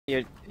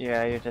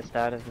You're just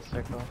out of the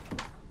circle.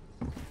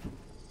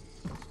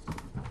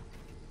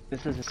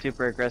 This is a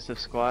super aggressive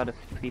squad of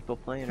people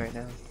playing right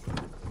now.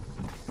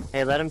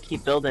 Hey, let them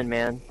keep building,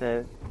 man.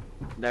 They're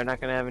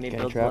not gonna have any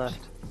builds traps?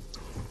 left.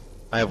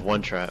 I have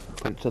one trap.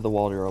 Put it to the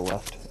wall to your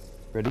left.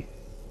 Ready?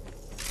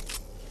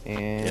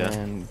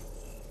 And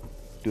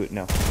do it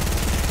now.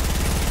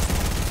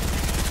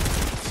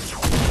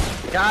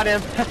 Got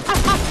him!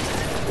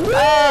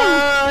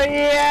 Oh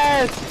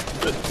yes!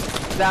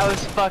 That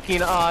was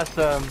fucking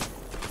awesome.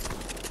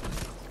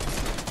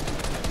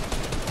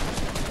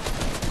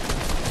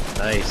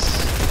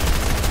 Nice.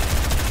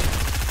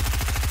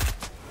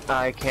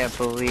 I can't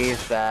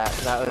believe that.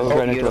 That was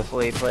right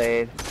beautifully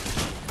played.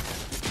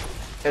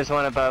 There's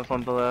one above,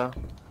 one below.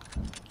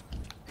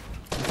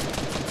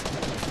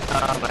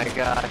 Oh my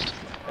gosh,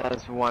 that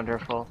was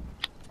wonderful.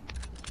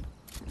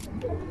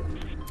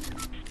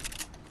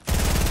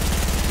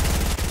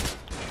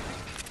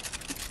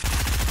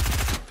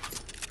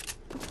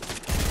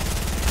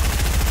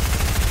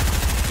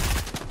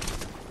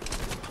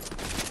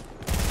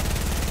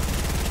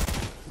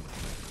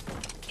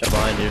 Jump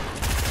behind you.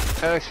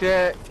 Oh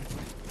shit.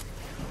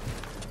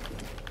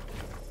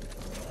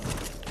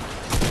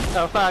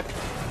 Oh fuck.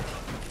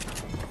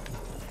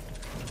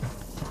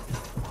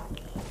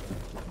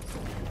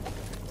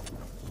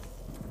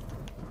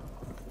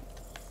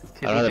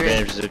 I don't have the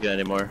bandages to get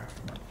anymore.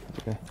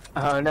 Okay.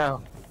 Oh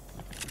no.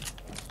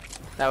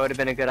 That would have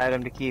been a good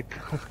item to keep.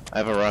 I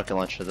have a rocket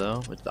launcher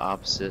though, with the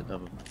opposite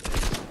of.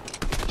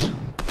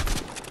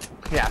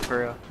 Yeah,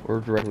 for real.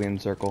 We're directly in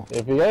the circle.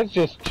 If you guys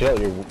just chill,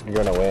 you're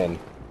gonna win.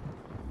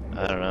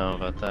 I don't know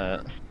about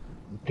that.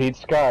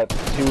 Pete's got 2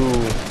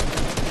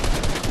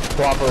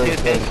 floppers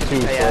and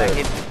 2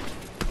 furs.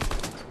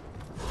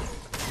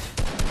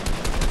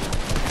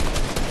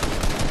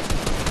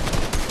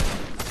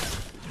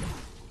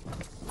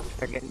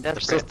 They're getting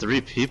There's still desperate.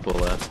 3 people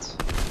left.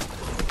 I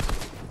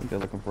think they're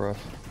looking for us.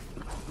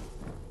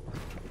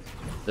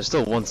 There's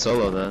still 1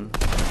 solo then.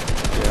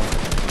 Yeah.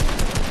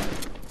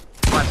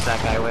 Watch that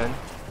guy win.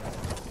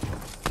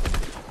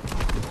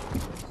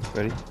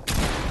 Ready?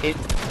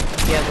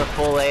 He has a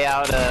full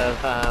layout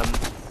of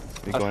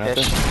We a going out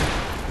fish. there?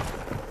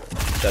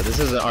 Yeah, this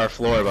isn't our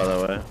floor by the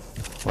way.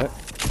 What?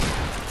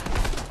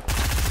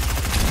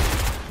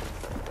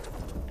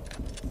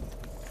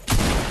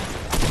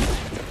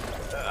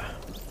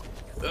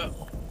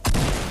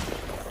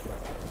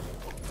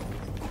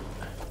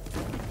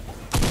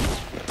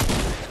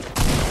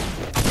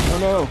 Oh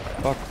no!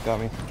 Fuck, got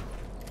me.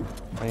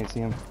 I didn't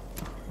see him.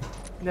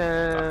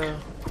 No.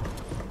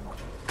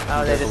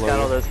 Oh, they just below got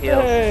you. all those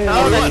heals. Hey!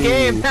 Oh, that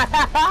game!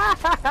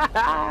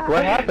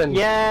 What happened?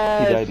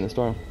 Yes! He died in the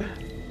storm.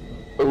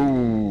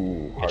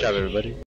 Ooh. Good job everybody.